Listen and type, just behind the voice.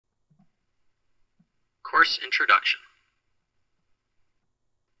Course Introduction.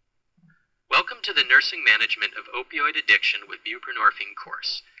 Welcome to the Nursing Management of Opioid Addiction with Buprenorphine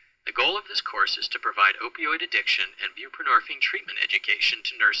course. The goal of this course is to provide opioid addiction and buprenorphine treatment education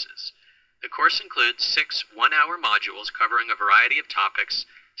to nurses. The course includes 6 one-hour modules covering a variety of topics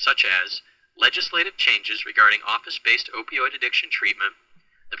such as legislative changes regarding office-based opioid addiction treatment,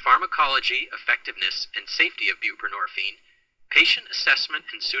 the pharmacology, effectiveness, and safety of buprenorphine, patient assessment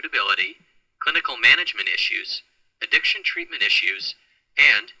and suitability, clinical management issues, addiction treatment issues,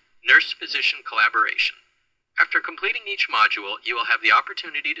 and nurse-physician collaboration. After completing each module, you will have the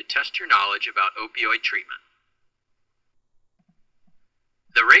opportunity to test your knowledge about opioid treatment.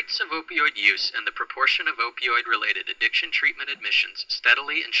 The rates of opioid use and the proportion of opioid-related addiction treatment admissions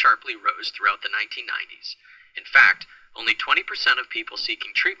steadily and sharply rose throughout the 1990s. In fact, only 20% of people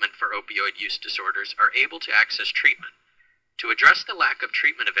seeking treatment for opioid use disorders are able to access treatment. To address the lack of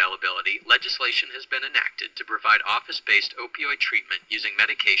treatment availability, legislation has been enacted to provide office-based opioid treatment using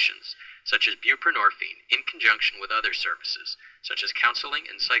medications such as buprenorphine in conjunction with other services, such as counseling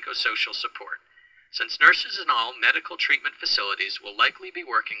and psychosocial support. Since nurses in all medical treatment facilities will likely be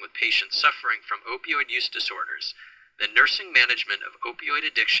working with patients suffering from opioid use disorders, the Nursing Management of Opioid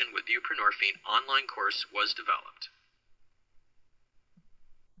Addiction with Buprenorphine online course was developed.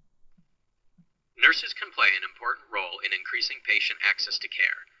 Nurses can play an important role in increasing patient access to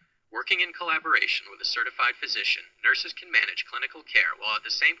care. Working in collaboration with a certified physician, nurses can manage clinical care while at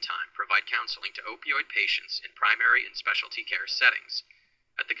the same time provide counseling to opioid patients in primary and specialty care settings.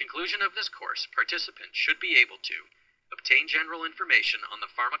 At the conclusion of this course, participants should be able to obtain general information on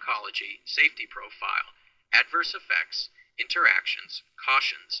the pharmacology, safety profile, adverse effects, interactions,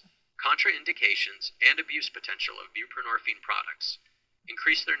 cautions, contraindications, and abuse potential of buprenorphine products,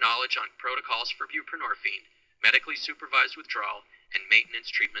 increase their knowledge on protocols for buprenorphine, medically supervised withdrawal, and maintenance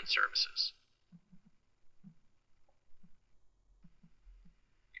treatment services.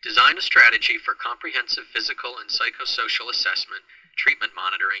 Design a strategy for comprehensive physical and psychosocial assessment, treatment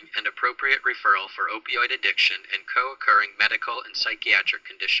monitoring, and appropriate referral for opioid addiction and co-occurring medical and psychiatric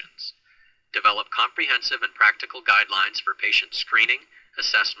conditions. Develop comprehensive and practical guidelines for patient screening,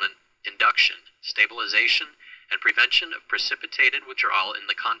 assessment, induction, stabilization, and prevention of precipitated withdrawal in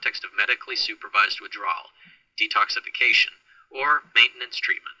the context of medically supervised withdrawal, detoxification, or maintenance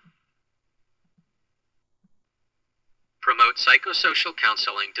treatment. Promote psychosocial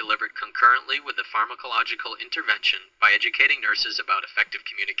counseling delivered concurrently with the pharmacological intervention by educating nurses about effective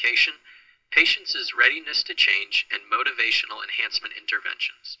communication, patients' readiness to change, and motivational enhancement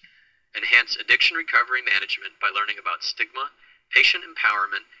interventions. Enhance addiction recovery management by learning about stigma, patient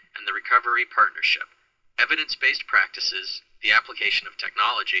empowerment, and the recovery partnership, evidence-based practices, the application of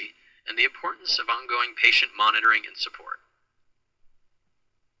technology, and the importance of ongoing patient monitoring and support.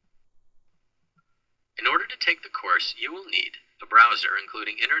 In order to take the course, you will need a browser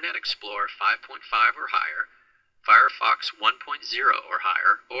including Internet Explorer 5.5 or higher, Firefox 1.0 or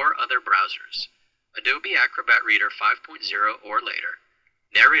higher, or other browsers, Adobe Acrobat Reader 5.0 or later.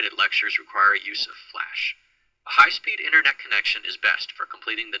 Narrated lectures require use of Flash. A high-speed internet connection is best for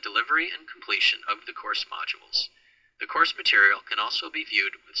completing the delivery and completion of the course modules. The course material can also be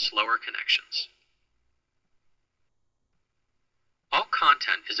viewed with slower connections. All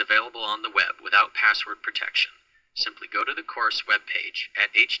content is available on the web without password protection. Simply go to the course webpage at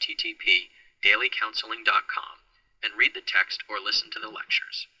http://dailycounseling.com and read the text or listen to the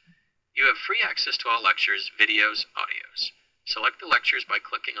lectures. You have free access to all lectures, videos, audios. Select the lectures by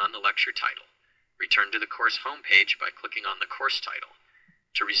clicking on the lecture title. Return to the course homepage by clicking on the course title.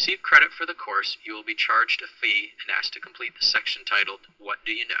 To receive credit for the course, you will be charged a fee and asked to complete the section titled, What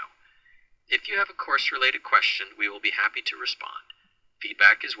Do You Know? If you have a course-related question, we will be happy to respond.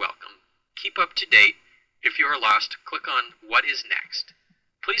 Feedback is welcome. Keep up to date. If you are lost, click on What is Next.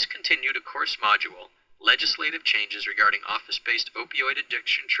 Please continue to course module, Legislative Changes Regarding Office-Based Opioid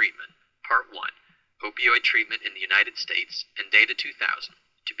Addiction Treatment, Part 1, Opioid Treatment in the United States and Data 2000,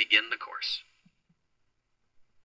 to begin the course.